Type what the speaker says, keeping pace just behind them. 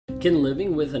Can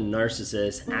living with a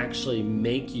narcissist actually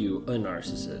make you a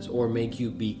narcissist or make you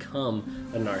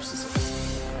become a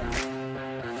narcissist?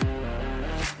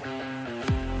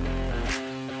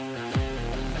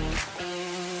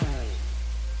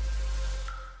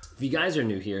 If you guys are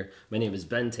new here, my name is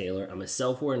Ben Taylor. I'm a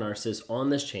self-aware narcissist on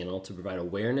this channel to provide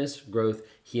awareness, growth,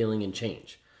 healing, and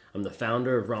change. I'm the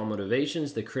founder of Raw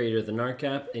Motivations, the creator of the NARC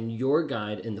app, and your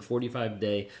guide in the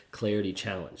 45-day Clarity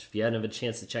Challenge. If you hadn't had a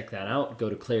chance to check that out, go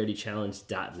to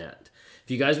claritychallenge.net.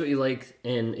 If you guys what you like,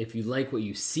 and if you like what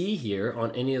you see here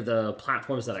on any of the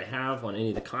platforms that I have, on any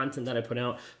of the content that I put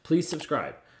out, please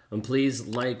subscribe. And please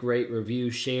like, rate, review,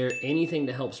 share, anything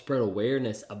to help spread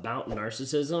awareness about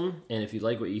narcissism. And if you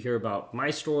like what you hear about my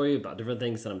story, about different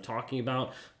things that I'm talking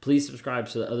about, please subscribe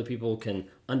so that other people can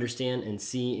understand and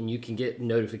see, and you can get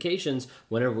notifications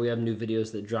whenever we have new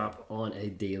videos that drop on a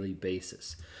daily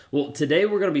basis. Well, today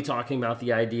we're going to be talking about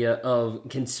the idea of,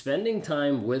 can spending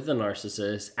time with a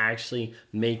narcissist actually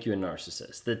make you a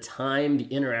narcissist? The time, the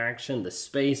interaction, the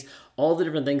space, all the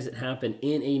different things that happen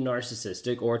in a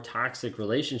narcissistic or toxic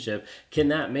relationship, can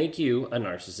that make you a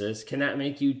narcissist? Can that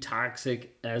make you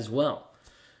toxic as well?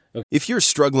 Okay. If you're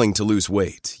struggling to lose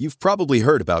weight, you've probably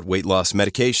heard about weight loss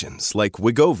medications like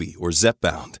Wegovy or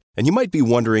Zepbound, and you might be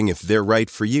wondering if they're right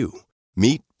for you.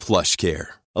 Meet PlushCare,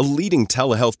 a leading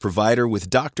telehealth provider with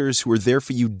doctors who are there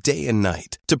for you day and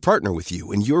night to partner with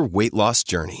you in your weight loss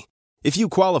journey. If you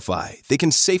qualify, they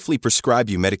can safely prescribe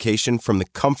you medication from the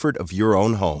comfort of your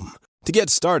own home. To get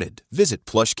started, visit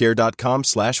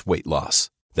plushcare.com/weightloss.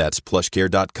 That's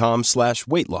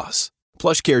plushcare.com/weightloss.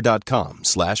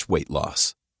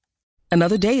 plushcare.com/weightloss.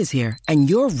 Another day is here, and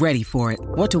you're ready for it.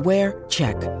 What to wear?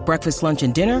 Check. Breakfast, lunch,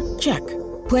 and dinner? Check.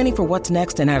 Planning for what's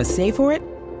next and how to save for it?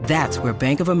 That's where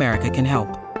Bank of America can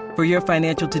help. For your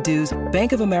financial to-dos,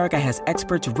 Bank of America has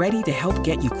experts ready to help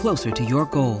get you closer to your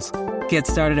goals. Get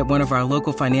started at one of our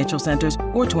local financial centers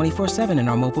or 24/7 in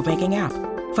our mobile banking app.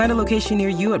 Find a location near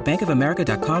you at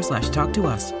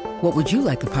bankofamerica.com/talktous. What would you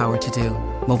like the power to do?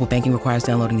 Mobile banking requires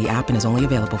downloading the app and is only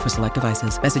available for select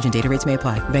devices. Message and data rates may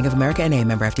apply. Bank of America N.A.,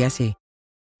 member FDIC.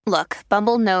 Look,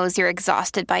 Bumble knows you're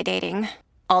exhausted by dating.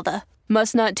 All the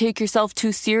must not take yourself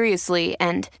too seriously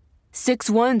and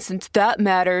 6'1" since that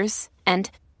matters. And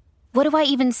what do I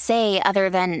even say other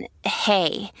than,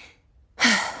 hey?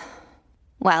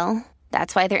 Well,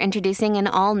 that's why they're introducing an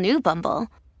all-new Bumble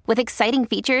with exciting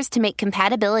features to make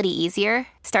compatibility easier,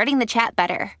 starting the chat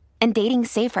better, and dating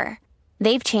safer.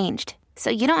 They've changed, so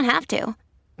you don't have to.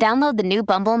 Download the new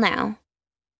Bumble now.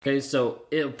 Okay, so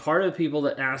part of people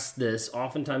that ask this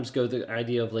oftentimes go the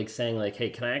idea of saying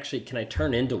hey, can I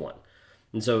turn into one?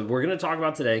 And so we're going to talk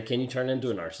about today, can you turn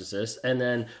into a narcissist? And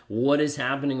then what is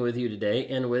happening with you today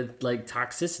and with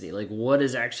toxicity? What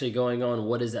is actually going on?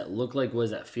 What does that look like? What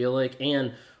does that feel like?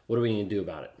 And what do we need to do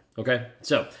about it? Okay,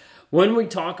 so when we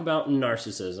talk about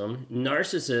narcissism,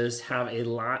 narcissists have a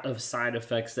lot of side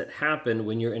effects that happen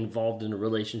when you're involved in a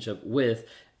relationship with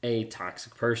a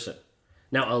toxic person.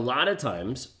 Now, a lot of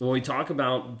times when we talk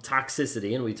about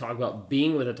toxicity and we talk about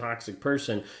being with a toxic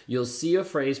person, you'll see a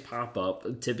phrase pop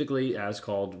up, typically as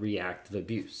called reactive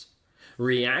abuse.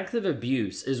 Reactive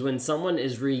abuse is when someone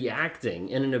is reacting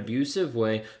in an abusive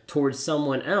way towards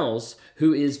someone else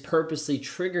who is purposely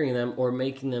triggering them or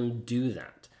making them do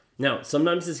that. Now,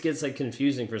 sometimes this gets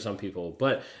confusing for some people,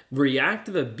 but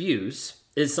reactive abuse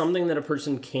is something that a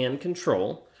person can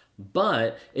control,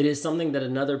 but it is something that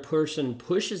another person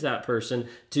pushes that person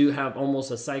to have almost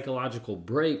a psychological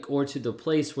break, or to the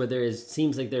place where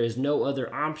seems like there is no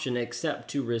other option except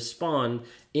to respond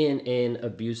in an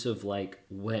abusive way.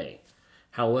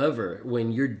 However,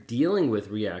 when you're dealing with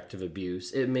reactive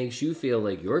abuse, it makes you feel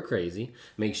like you're crazy,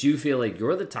 makes you feel like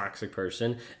you're the toxic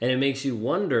person, and it makes you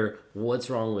wonder, what's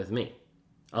wrong with me?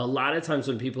 A lot of times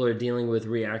when people are dealing with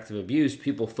reactive abuse,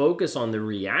 people focus on the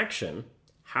reaction,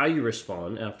 how you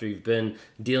respond after you've been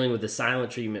dealing with the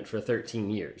silent treatment for 13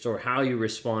 years, or how you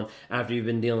respond after you've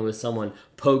been dealing with someone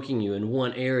poking you in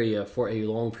one area for a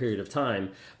long period of time.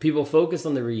 People focus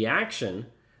on the reaction,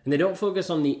 and they don't focus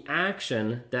on the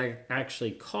action that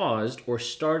actually caused or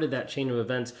started that chain of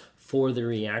events for the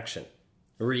reaction.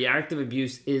 Reactive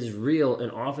abuse is real,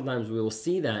 and oftentimes we will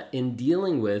see that in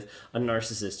dealing with a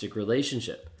narcissistic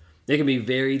relationship. It can be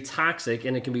very toxic,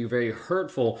 and it can be very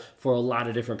hurtful for a lot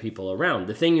of different people around.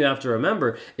 The thing you have to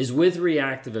remember is, with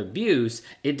reactive abuse,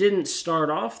 it didn't start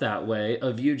off that way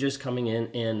of you just coming in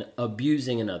and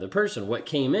abusing another person. What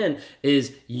came in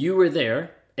is you were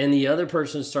there, and the other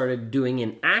person started doing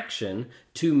an action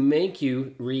to make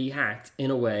you react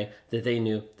in a way that they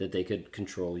knew that they could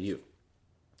control you.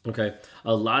 Okay.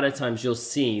 A lot of times you'll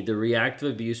see the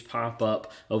reactive abuse pop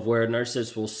up of where a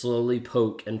narcissist will slowly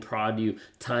poke and prod you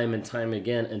time and time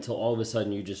again until all of a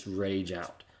sudden you just rage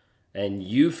out. And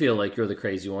you feel like you're the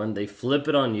crazy one. They flip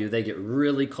it on you. They get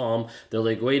really calm. They're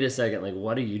like, wait a second, like,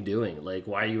 what are you doing? Like,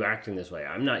 why are you acting this way?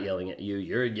 I'm not yelling at you.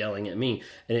 You're yelling at me.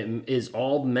 And it is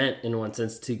all meant, in one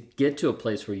sense, to get to a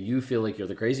place where you feel like you're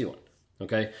the crazy one.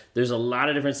 Okay, there's a lot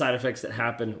of different side effects that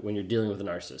happen when you're dealing with a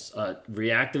narcissist.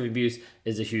 Reactive abuse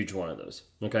is a huge one of those.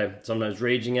 Okay, sometimes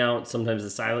raging out, sometimes the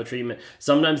silent treatment,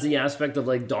 sometimes the aspect of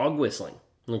like dog whistling.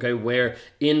 Okay, where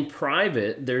in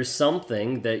private, there's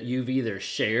something that you've either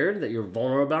shared that you're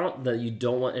vulnerable about that you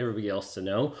don't want everybody else to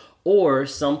know, or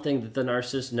something that the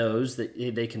narcissist knows that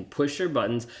they can push your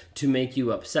buttons to make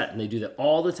you upset. And they do that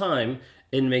all the time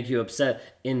and make you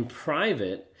upset in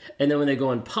private. And then when they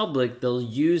go in public, they'll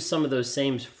use some of those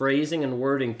same phrasing and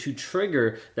wording to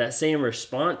trigger that same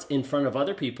response in front of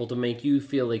other people to make you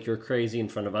feel like you're crazy in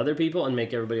front of other people and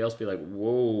make everybody else be like,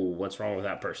 whoa, what's wrong with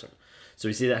that person? So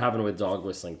we see that happen with dog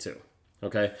whistling too,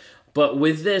 okay? But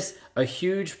with this, a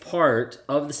huge part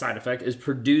of the side effect is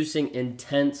producing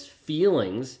intense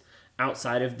feelings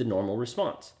outside of the normal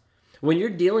response. When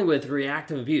you're dealing with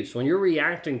reactive abuse, when you're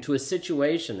reacting to a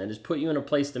situation that has put you in a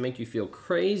place to make you feel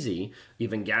crazy,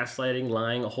 even gaslighting,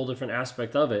 lying, a whole different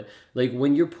aspect of it, like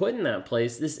when you're put in that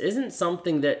place, this isn't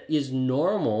something that is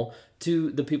normal to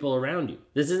the people around you.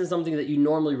 This isn't something that you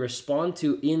normally respond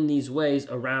to in these ways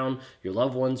around your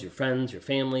loved ones, your friends, your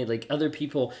family, like other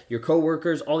people, your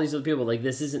coworkers, all these other people. Like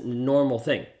this isn't a normal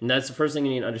thing. And that's the first thing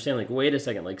you need to understand. Like, wait a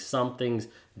second, like something's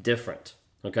different.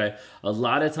 Okay, a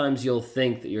lot of times you'll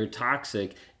think that you're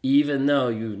toxic even though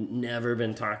you've never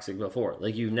been toxic before.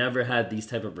 Like you've never had these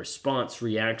type of response,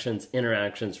 reactions,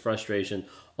 interactions, frustration,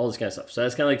 all this kind of stuff. So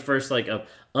that's kind of like first, like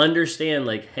understand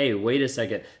like, hey, wait a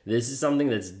second, this is something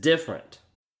that's different.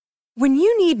 When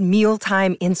you need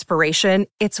mealtime inspiration,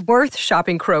 it's worth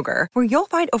shopping Kroger, where you'll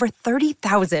find over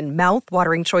 30,000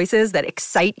 mouth-watering choices that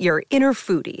excite your inner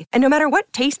foodie. And no matter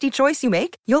what tasty choice you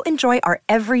make, you'll enjoy our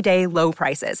everyday low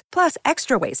prices, plus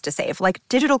extra ways to save, like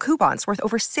digital coupons worth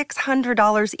over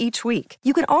 $600 each week.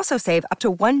 You can also save up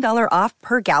to $1 off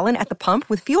per gallon at the pump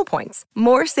with fuel points.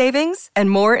 More savings and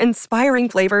more inspiring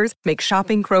flavors make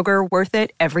shopping Kroger worth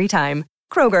it every time.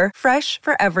 Kroger, fresh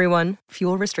for everyone.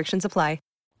 Fuel restrictions apply.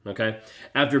 Okay.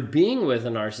 After being with a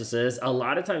narcissist, a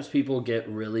lot of times people get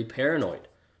really paranoid.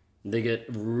 They get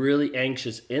really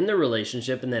anxious in the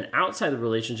relationship, and then outside the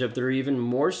relationship, they're even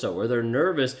more so, or they're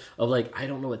nervous of like, I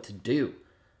don't know what to do.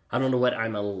 I don't know what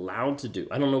I'm allowed to do.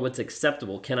 I don't know what's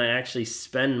acceptable. Can I actually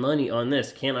spend money on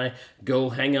this? Can I go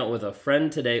hang out with a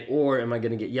friend today, or am I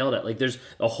going to get yelled at? Like there's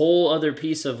a whole other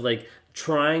piece of like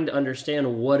trying to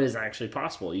understand what is actually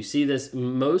possible. You see this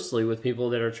mostly with people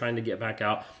that are trying to get back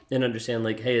out and understand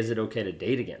like, hey, is it okay to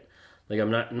date again? Like I'm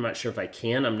not sure if I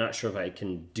can. I'm not sure if I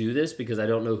can do this because I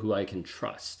don't know who I can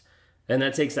trust. And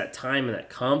that takes that time and that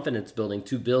confidence building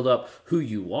to build up who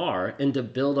you are and to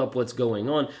build up what's going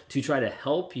on to try to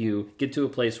help you get to a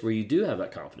place where you do have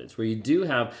that confidence, where you do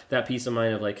have that peace of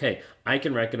mind of like, hey, I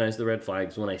can recognize the red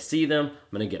flags. When I see them,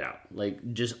 I'm going to get out.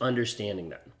 Like just understanding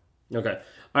that. Okay.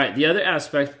 All right. The other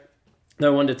aspect that I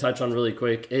wanted to touch on really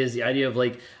quick is the idea of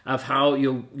like of how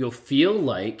you'll feel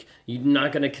like you're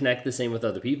not going to connect the same with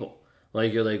other people.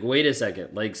 Like you're like, wait a second,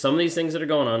 like some of these things that are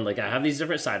going on, like I have these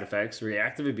different side effects,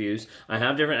 reactive abuse, I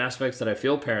have different aspects that I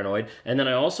feel paranoid, and then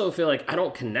I also feel like I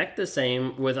don't connect the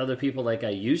same with other people like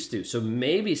I used to. So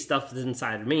maybe stuff that's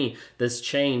inside of me that's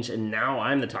changed, and now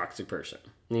I'm the toxic person.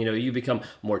 You know, you become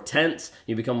more tense,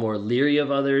 you become more leery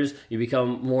of others, you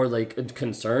become more like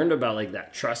concerned about like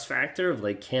that trust factor of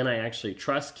like, can I actually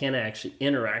trust? Can I actually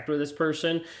interact with this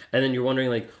person? And then you're wondering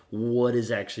like, what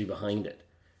is actually behind it?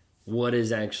 What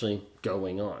is actually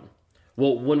going on?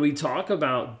 Well, when we talk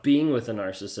about being with a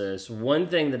narcissist, one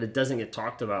thing that it doesn't get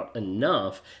talked about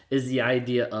enough is the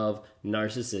idea of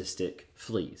narcissistic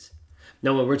fleas.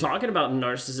 Now, when we're talking about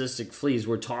narcissistic fleas,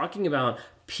 we're talking about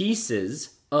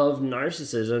pieces of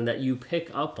narcissism that you pick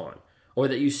up on or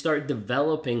that you start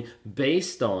developing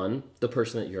based on the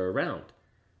person that you're around.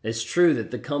 It's true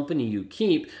that the company you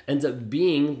keep ends up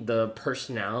being the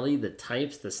personality, the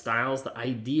types, the styles, the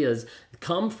ideas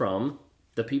come from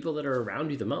the people that are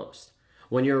around you the most.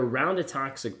 When you're around a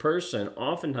toxic person,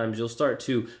 oftentimes you'll start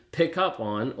to pick up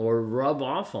on or rub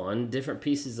off on different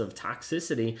pieces of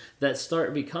toxicity that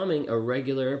start becoming a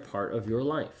regular part of your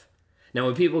life. Now,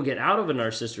 when people get out of a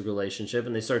narcissistic relationship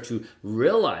and they start to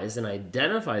realize and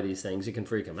identify these things, it can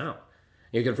freak them out.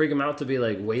 It can freak them out to be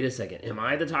like, wait a second, am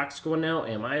I the toxic one now?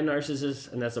 Am I a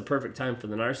narcissist? And that's a perfect time for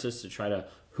the narcissist to try to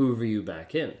hoover you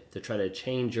back in, to try to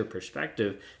change your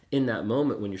perspective in that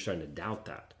moment when you're starting to doubt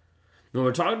that. When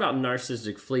we're talking about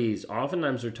narcissistic fleas,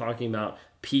 oftentimes we're talking about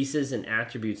pieces and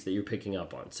attributes that you're picking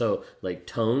up on. So like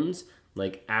tones,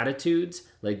 like attitudes,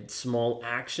 like small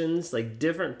actions, like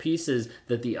different pieces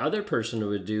that the other person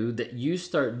would do that you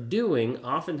start doing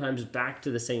oftentimes back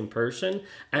to the same person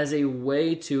as a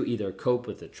way to either cope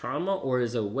with the trauma or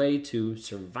as a way to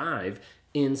survive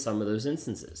in some of those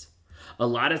instances. A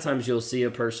lot of times you'll see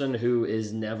a person who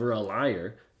is never a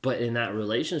liar, but in that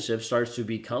relationship starts to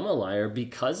become a liar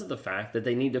because of the fact that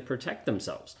they need to protect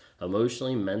themselves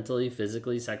emotionally, mentally,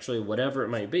 physically, sexually, whatever it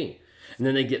might be. And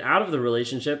then they get out of the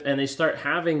relationship and they start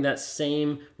having that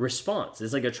same response.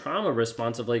 It's like a trauma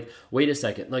response of like, wait a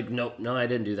second, like, no, I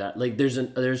didn't do that. Like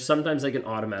there's sometimes like an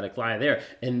automatic lie there.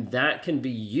 And that can be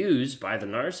used by the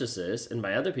narcissist and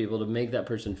by other people to make that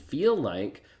person feel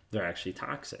like they're actually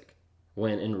toxic.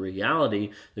 When in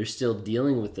reality, they're still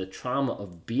dealing with the trauma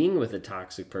of being with a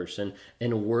toxic person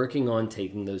and working on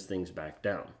taking those things back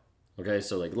down. Okay,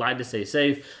 so like lied to stay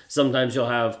safe. Sometimes you'll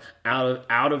have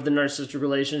out of the narcissistic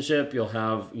relationship, you'll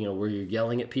have, where you're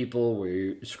yelling at people, where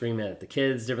you're screaming at the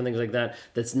kids, different things like that.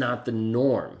 That's not the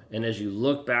norm. And as you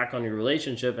look back on your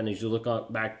relationship and as you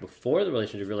look back before the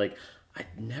relationship, you're like, I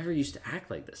never used to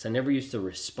act like this. I never used to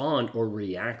respond or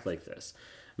react like this.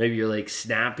 Maybe you're like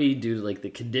snappy due to like the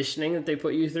conditioning that they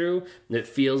put you through. And it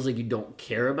feels like you don't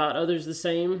care about others the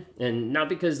same. And not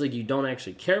because like you don't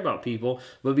actually care about people,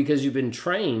 but because you've been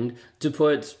trained to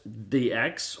put the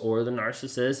ex or the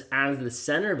narcissist as the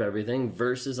center of everything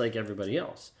versus like everybody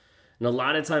else. And a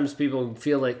lot of times people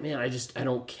feel like, man, I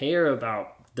don't care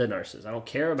about the narcissist. I don't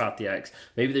care about the ex.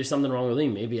 Maybe there's something wrong with me.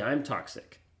 Maybe I'm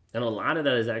toxic. And a lot of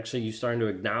that is actually you starting to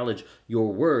acknowledge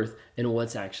your worth and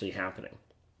what's actually happening.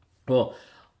 Well,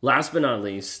 last but not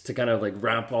least, to kind of like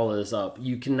wrap all of this up,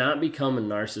 you cannot become a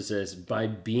narcissist by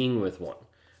being with one.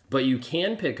 But you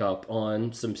can pick up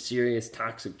on some serious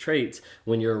toxic traits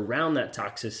when you're around that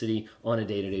toxicity on a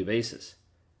day-to-day basis.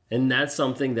 And that's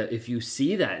something that if you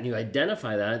see that and you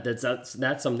identify that,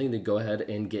 that's something to go ahead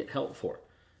and get help for.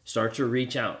 Start to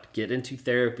reach out, get into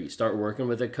therapy, start working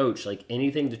with a coach, like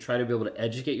anything to try to be able to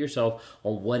educate yourself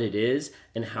on what it is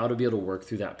and how to be able to work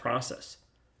through that process.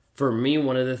 For me,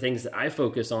 one of the things that I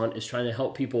focus on is trying to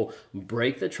help people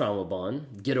break the trauma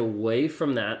bond, get away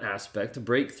from that aspect,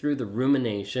 break through the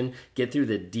rumination, get through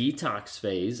the detox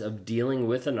phase of dealing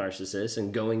with a narcissist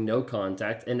and going no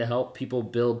contact, and to help people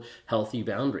build healthy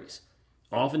boundaries.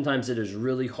 Oftentimes, it is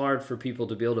really hard for people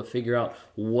to be able to figure out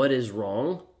what is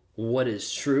wrong, what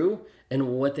is true, and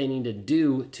what they need to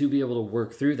do to be able to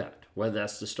work through that. Whether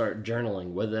that's to start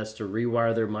journaling, whether that's to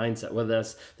rewire their mindset, whether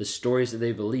that's the stories that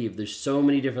they believe. There's so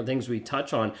many different things we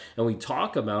touch on and we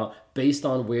talk about based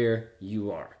on where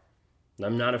you are. And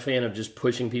I'm not a fan of just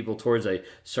pushing people towards a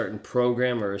certain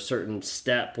program or a certain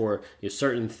step or a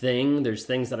certain thing. There's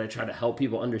things that I try to help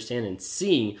people understand and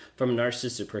see from a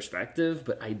narcissistic perspective.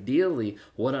 But ideally,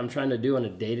 what I'm trying to do on a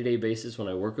day-to-day basis when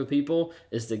I work with people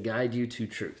is to guide you to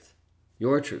truth,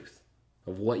 your truth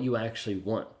of what you actually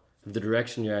want, of the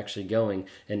direction you're actually going,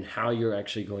 and how you're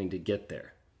actually going to get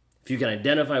there. If you can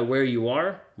identify where you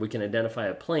are, we can identify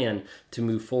a plan to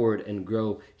move forward and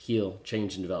grow, heal,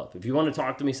 change, and develop. If you want to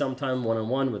talk to me sometime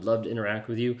one-on-one, would love to interact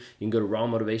with you. You can go to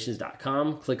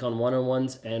rawmotivations.com, click on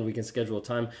one-on-ones, and we can schedule a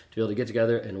time to be able to get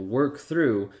together and work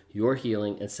through your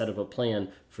healing and set up a plan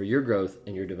for your growth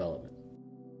and your development.